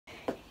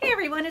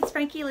everyone, it's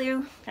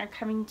Frankie-Lou. I'm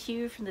coming to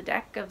you from the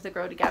deck of the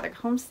Grow Together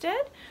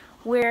homestead,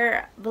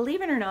 where,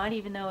 believe it or not,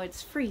 even though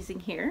it's freezing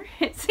here,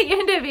 it's the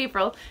end of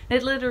April,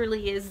 it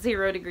literally is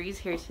 0 degrees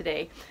here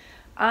today.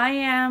 I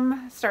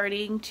am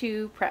starting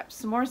to prep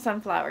some more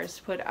sunflowers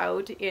to put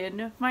out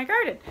in my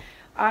garden.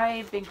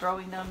 I've been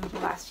growing them the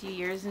last few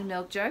years in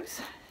milk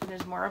jugs.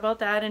 There's more about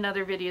that in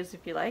other videos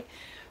if you like.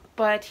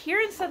 But here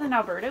in southern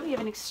Alberta, we have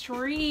an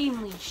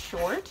extremely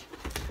short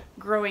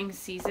growing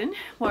season,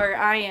 where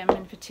I am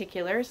in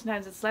particular.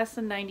 Sometimes it's less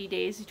than 90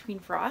 days between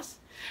frosts.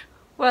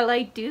 While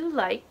I do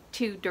like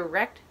to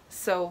direct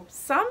sow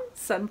some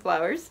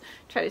sunflowers,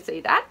 try to say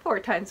that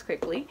 4 times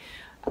quickly,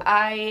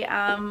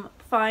 I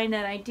find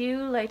that I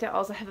do like to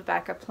also have a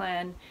backup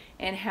plan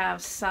and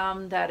have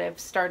some that have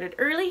started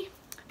early,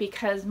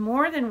 because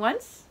more than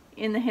once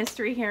in the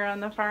history here on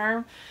the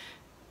farm,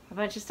 a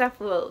bunch of stuff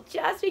will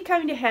just be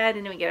coming to head,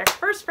 and then we get our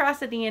first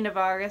frost at the end of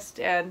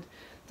August, and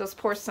those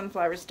poor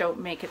sunflowers don't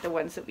make it, the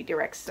ones that we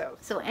direct sow.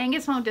 So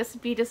Angus won't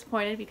be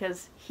disappointed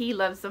because he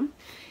loves them.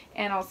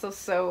 And also,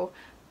 so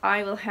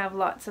I will have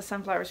lots of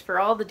sunflowers for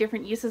all the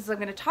different uses I'm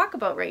going to talk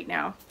about right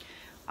now.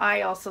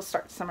 I also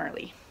start some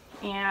early.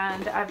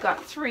 And I've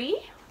got 3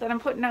 that I'm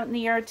putting out in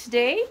the yard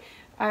today.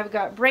 I've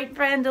got Bright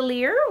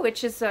Bandolier,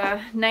 which is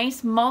a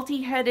nice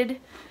multi-headed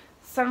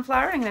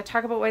sunflower. I'm going to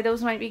talk about why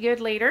those might be good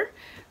later.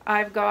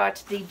 I've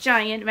got the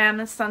giant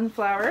mammoth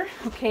sunflower,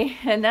 okay,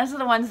 and those are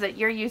the ones that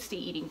you're used to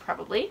eating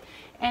probably.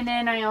 And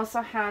then I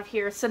also have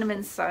here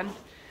cinnamon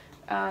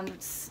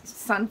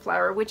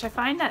sunflower, which I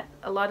find that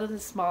a lot of the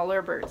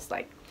smaller birds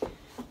like.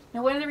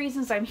 Now, one of the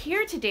reasons I'm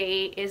here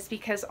today is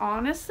because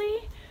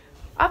honestly,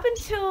 up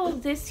until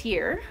this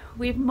year,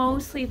 we've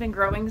mostly been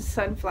growing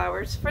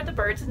sunflowers for the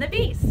birds and the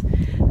bees.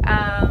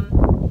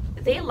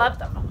 They love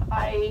them.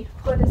 I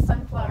put a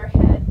sunflower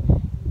head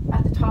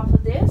at the top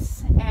of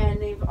this,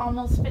 and they've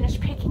almost finished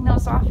picking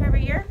those off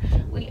every year.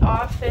 We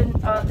often,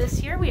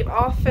 this year, we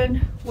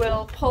often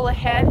will pull a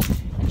head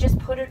and just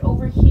put it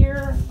over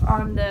here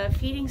on the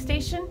feeding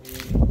station,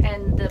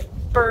 and the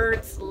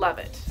birds love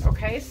it,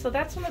 okay? So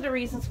that's one of the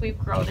reasons we've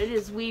grown it,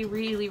 is we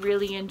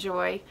really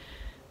enjoy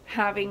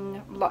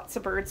having lots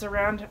of birds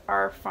around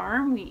our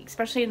farm.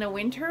 Especially in the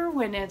winter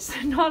when it's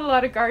not a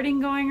lot of gardening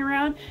going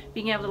around,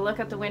 being able to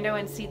look out the window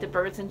and see the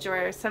birds enjoy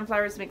our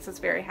sunflowers makes us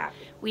very happy.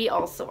 We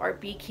also are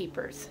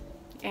beekeepers,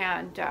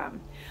 and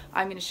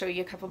I'm going to show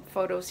you a couple of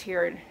photos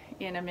here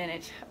in a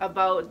minute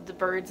about the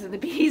birds and the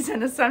bees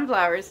and the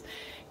sunflowers,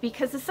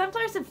 because the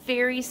sunflower is a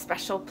very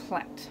special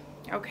plant.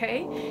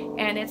 Okay,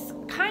 and it's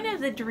kind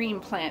of the dream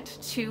plant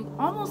to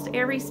almost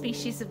every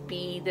species of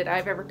bee that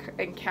I've ever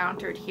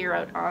encountered here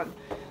out on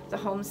the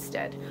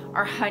homestead.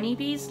 Our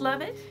honeybees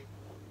love it.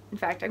 In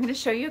fact, I'm going to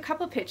show you a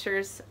couple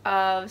pictures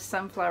of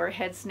sunflower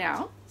heads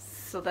now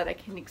so that I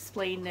can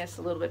explain this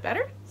a little bit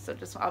better. So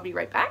I'll be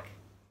right back.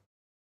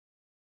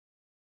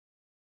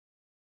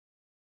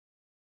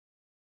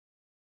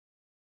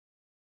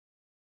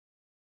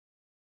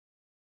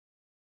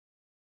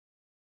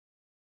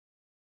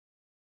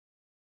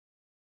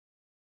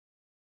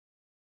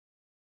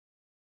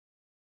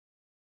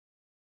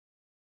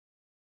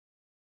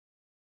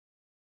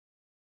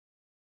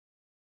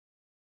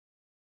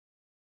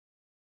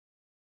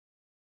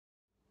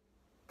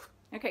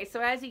 Okay,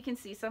 so as you can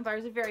see,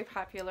 sunflowers are very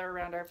popular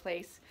around our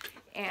place,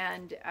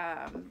 and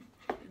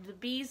the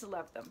bees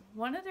love them.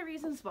 One of the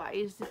reasons why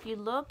is if you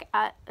look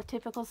at a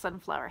typical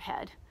sunflower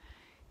head,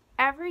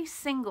 every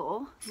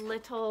single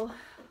little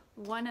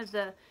one of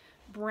the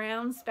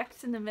brown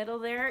specks in the middle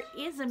there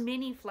is a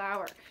mini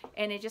flower,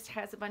 and it just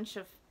has a bunch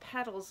of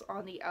petals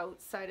on the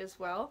outside as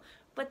well.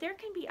 But there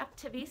can be up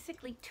to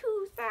basically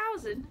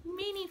 2,000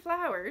 mini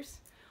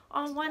flowers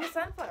on one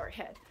sunflower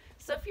head.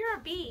 So if you're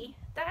a bee,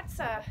 that's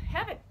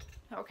heaven.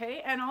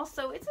 Okay, and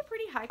also it's a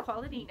pretty high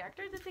quality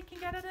nectar that they can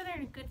get out of there,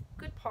 and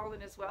good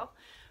pollen as well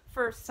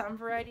for some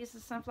varieties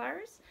of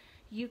sunflowers.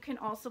 You can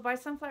also buy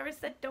sunflowers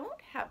that don't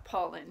have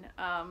pollen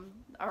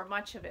or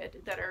much of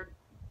it,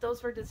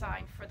 those were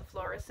designed for the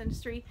florist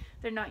industry.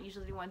 They're not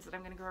usually the ones that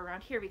I'm going to grow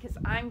around here, because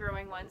I'm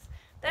growing ones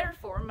that are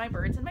for my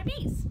birds and my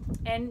bees,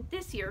 and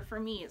this year for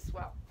me as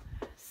well.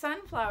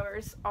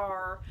 Sunflowers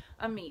are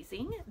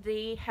amazing.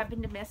 They have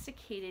been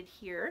domesticated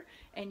here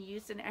and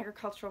used in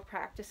agricultural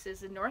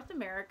practices in North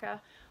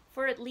America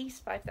for at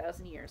least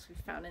 5,000 years, we've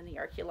found in the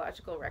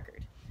archaeological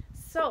record.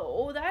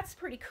 So that's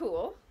pretty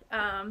cool.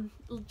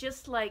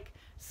 Just like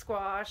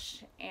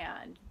squash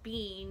and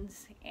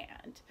beans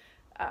and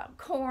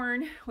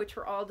corn, which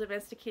were all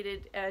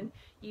domesticated and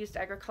used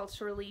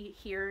agriculturally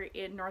here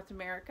in North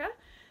America,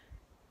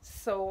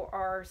 so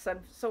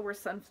were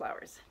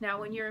sunflowers. Now,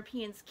 when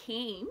Europeans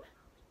came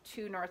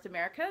to North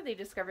America, they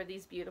discovered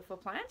these beautiful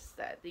plants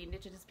that the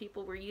indigenous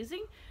people were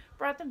using,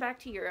 brought them back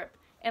to Europe,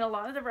 and a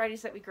lot of the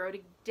varieties that we grow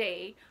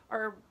today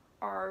are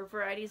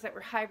varieties that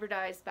were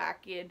hybridized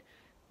back in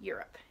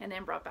Europe and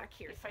then brought back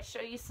here. If I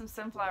show you some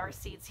sunflower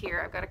seeds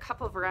here, I've got a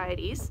couple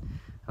varieties.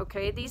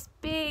 Okay, these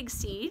big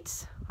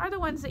seeds are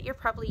the ones that you're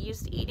probably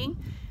used to eating,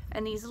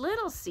 and these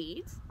little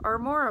seeds are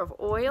more of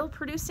oil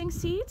producing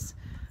seeds.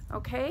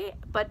 Okay,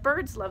 but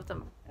birds love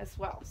them as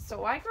well.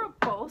 So I grow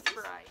both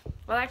varieties.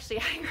 Well, actually,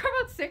 I grow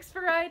about 6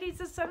 varieties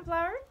of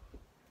sunflower.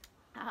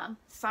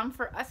 Some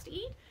for us to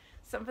eat,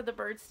 some for the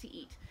birds to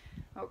eat.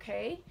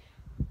 Okay.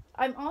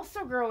 I'm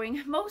also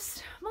growing,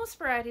 most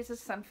varieties of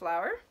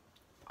sunflower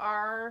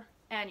are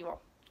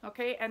annual.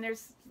 Okay, and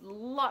there's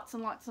lots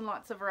and lots and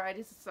lots of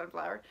varieties of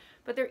sunflower,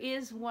 but there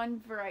is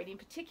one variety in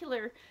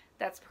particular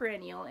that's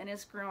perennial and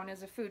is grown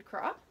as a food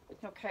crop.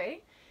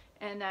 Okay,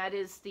 and that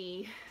is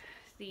the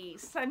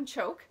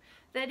sunchoke.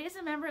 That is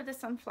a member of the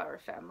sunflower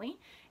family,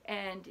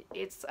 and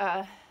it's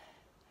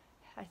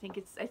I think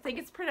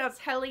it's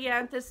pronounced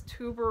Helianthus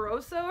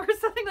tuberosa or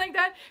something like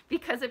that,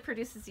 because it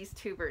produces these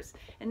tubers.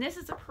 And this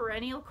is a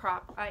perennial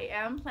crop. I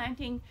am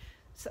planting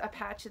a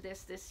patch of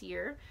this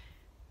year.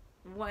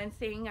 One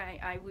thing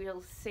I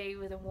will say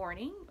with a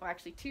warning, or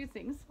actually 2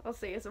 things I'll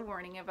say as a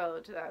warning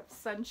about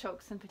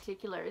sunchokes in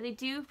particular. They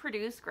do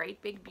produce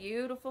great big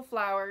beautiful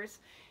flowers,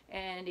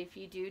 and if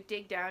you do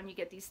dig down, you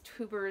get these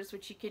tubers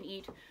which you can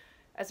eat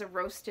as a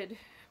roasted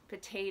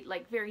potato,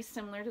 like very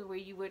similar to the way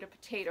you would a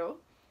potato.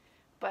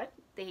 But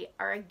they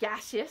are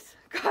gaseous,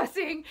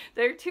 causing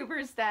they're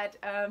tubers that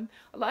a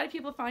lot of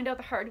people find out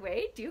the hard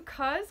way, do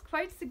cause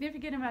quite a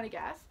significant amount of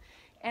gas,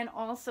 and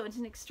also it's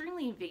an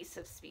extremely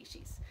invasive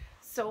species.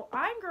 So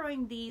I'm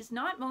growing these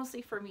not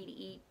mostly for me to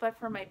eat, but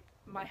for my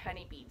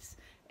honeybees.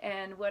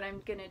 And what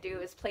I'm going to do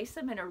is place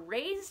them in a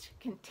raised,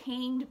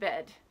 contained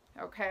bed,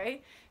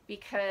 okay?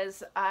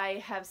 Because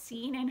I have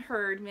seen and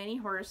heard many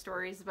horror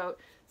stories about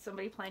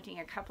somebody planting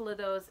a couple of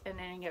those and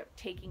then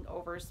taking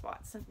over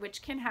spots,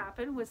 which can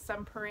happen with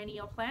some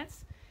perennial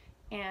plants,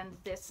 and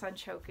this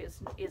sunchoke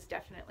is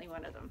definitely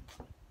one of them.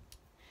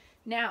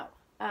 Now,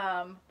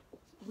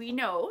 we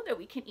know that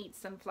we can eat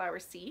sunflower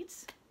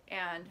seeds,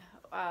 and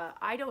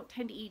I don't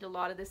tend to eat a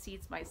lot of the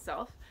seeds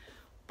myself,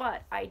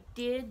 but I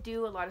did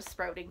do a lot of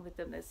sprouting with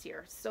them this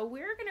year. So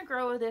we're going to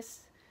grow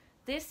this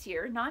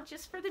year, not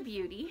just for the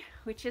beauty,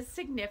 which is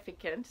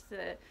significant.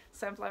 The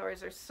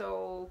sunflowers are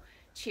so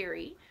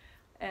cheery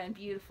and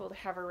beautiful to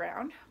have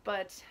around,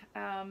 but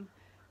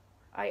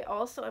I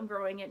also am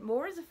growing it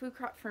more as a food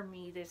crop for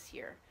me this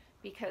year,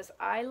 because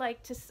I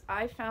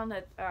found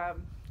that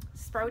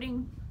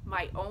sprouting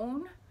my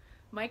own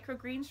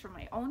microgreens from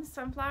my own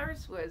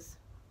sunflowers was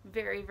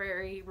very,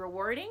 very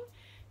rewarding.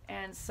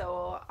 And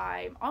so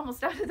I'm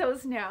almost out of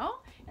those now,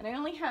 and I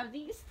only have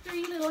these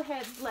 3 little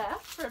heads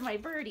left for my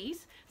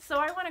birdies, so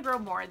I want to grow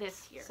more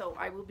this year. So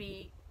I will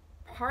be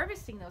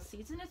harvesting those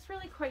seeds, and it's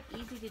really quite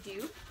easy to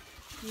do.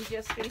 You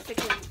just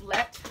basically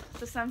let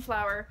the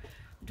sunflower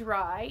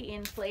dry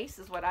in place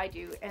is what I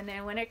do, and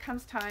then when it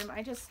comes time,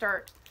 I just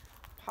start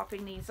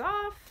popping these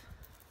off.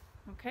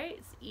 Okay,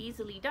 it's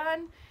easily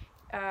done.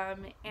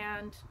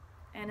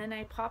 And then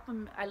I pop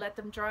them, I let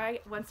them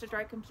dry. Once they're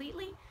dry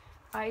completely,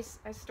 I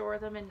store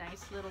them in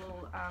nice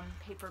little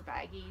paper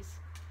baggies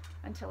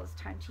until it's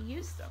time to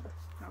use them,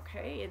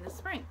 okay, in the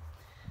spring.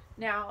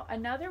 Now,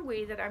 another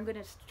way that I'm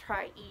going to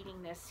try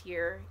eating this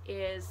year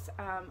is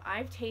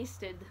I've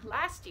tasted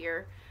last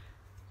year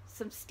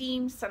some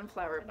steamed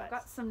sunflower butts. I've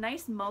got some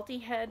nice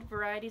multi-head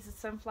varieties of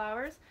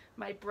sunflowers.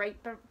 My bright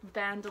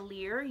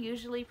bandolier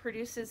usually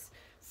produces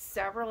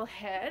several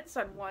heads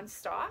on one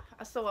stalk,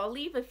 so I'll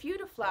leave a few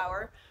to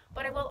flower,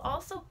 but I will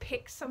also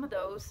pick some of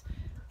those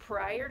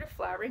prior to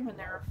flowering when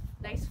they're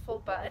a nice full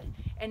bud,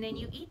 and then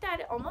you eat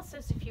that almost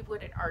as if you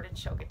would an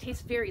artichoke. It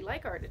tastes very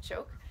like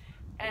artichoke,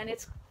 and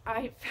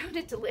I found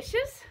it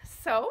delicious,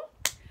 so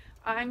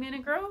I'm going to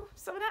grow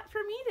some of that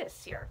for me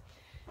this year.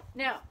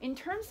 Now, in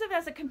terms of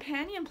as a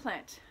companion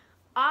plant,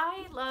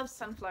 I love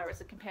sunflower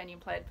as a companion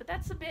plant, but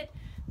that's a bit,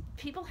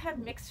 people have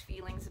mixed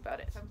feelings about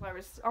it.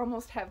 Sunflowers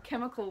almost have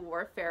chemical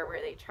warfare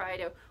where they try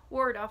to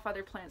ward off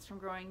other plants from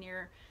growing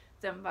near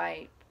them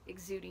by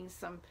exuding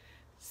some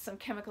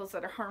chemicals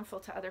that are harmful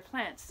to other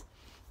plants,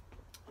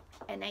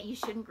 and that you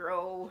shouldn't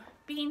grow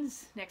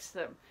beans next to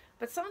them.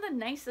 But some of the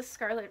nicest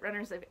scarlet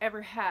runners I've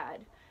ever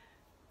had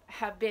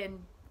have been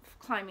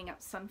climbing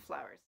up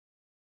sunflowers.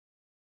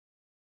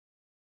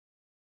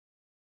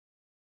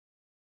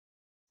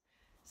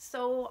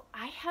 So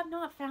I have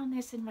not found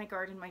this in my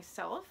garden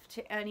myself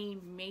to any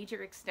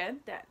major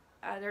extent, that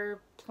other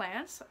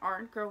plants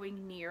aren't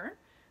growing near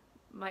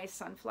my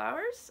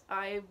sunflowers.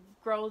 I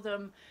grow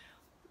them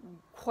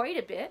quite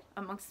a bit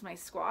amongst my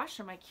squash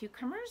or my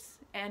cucumbers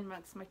and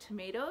amongst my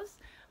tomatoes.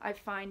 I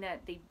find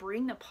that they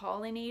bring the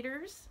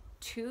pollinators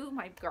to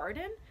my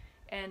garden,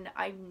 and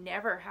I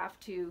never have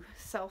to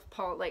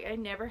I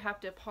never have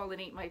to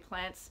pollinate my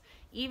plants,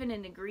 even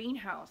in the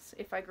greenhouse,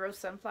 if I grow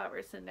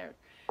sunflowers in there.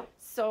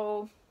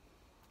 So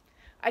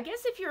I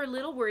guess if you're a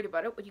little worried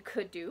about it, what you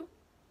could do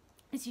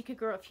is you could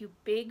grow a few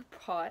big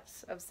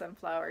pots of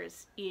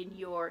sunflowers in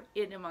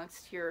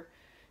amongst your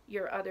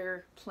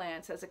other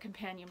plants as a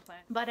companion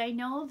plant. But I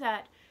know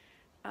that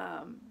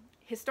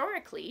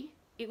historically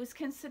it was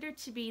considered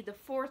to be the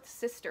 4th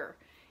sister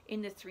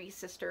in the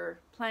 3-sister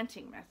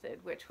planting method,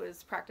 which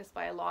was practiced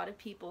by a lot of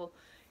people,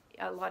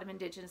 a lot of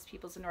indigenous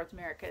peoples in North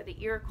America. The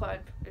Iroquois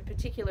in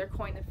particular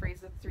coined the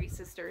phrase of 3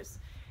 sisters,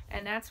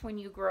 and that's when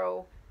you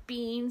grow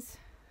beans,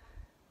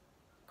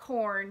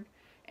 corn,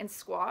 and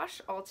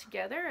squash all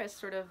together as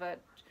sort of a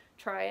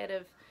triad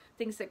of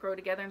things that grow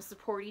together and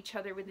support each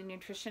other with the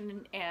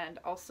nutrition and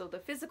also the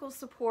physical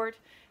support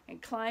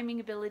and climbing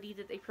ability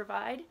that they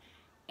provide.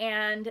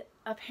 And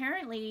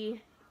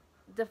apparently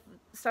the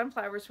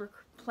sunflowers were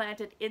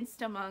planted in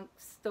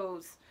amongst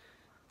those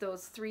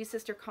three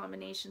sister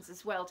combinations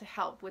as well to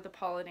help with the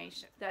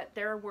pollination, that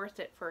they're worth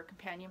it for a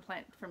companion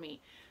plant for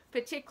me,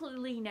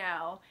 particularly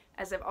now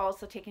as I've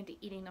also taken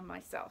to eating them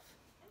myself.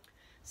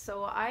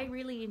 So I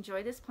really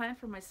enjoy this plant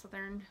for my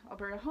southern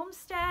Alberta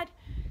homestead.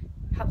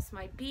 Helps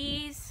my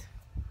bees,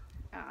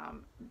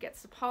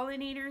 gets the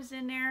pollinators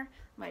in there.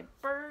 My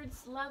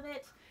birds love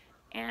it,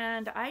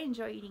 and I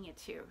enjoy eating it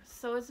too.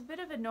 So it's a bit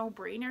of a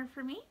no-brainer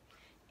for me.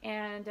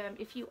 And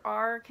if you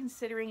are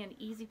considering an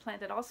easy plant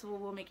that also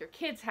will make your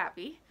kids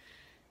happy,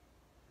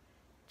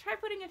 try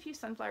putting a few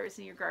sunflowers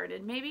in your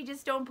garden. Maybe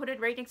just don't put it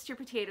right next to your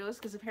potatoes,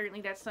 because apparently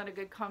that's not a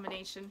good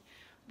combination.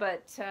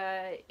 But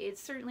it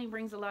certainly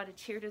brings a lot of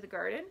cheer to the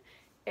garden.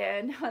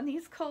 And on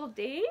these cold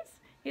days,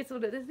 it's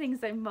one of the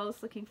things I'm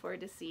most looking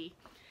forward to see.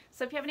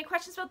 So if you have any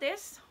questions about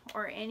this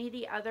or any of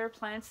the other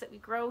plants that we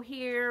grow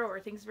here or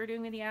things we're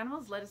doing with the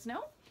animals, let us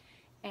know.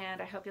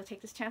 And I hope you'll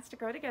take this chance to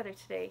grow together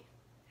today.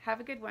 Have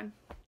a good one.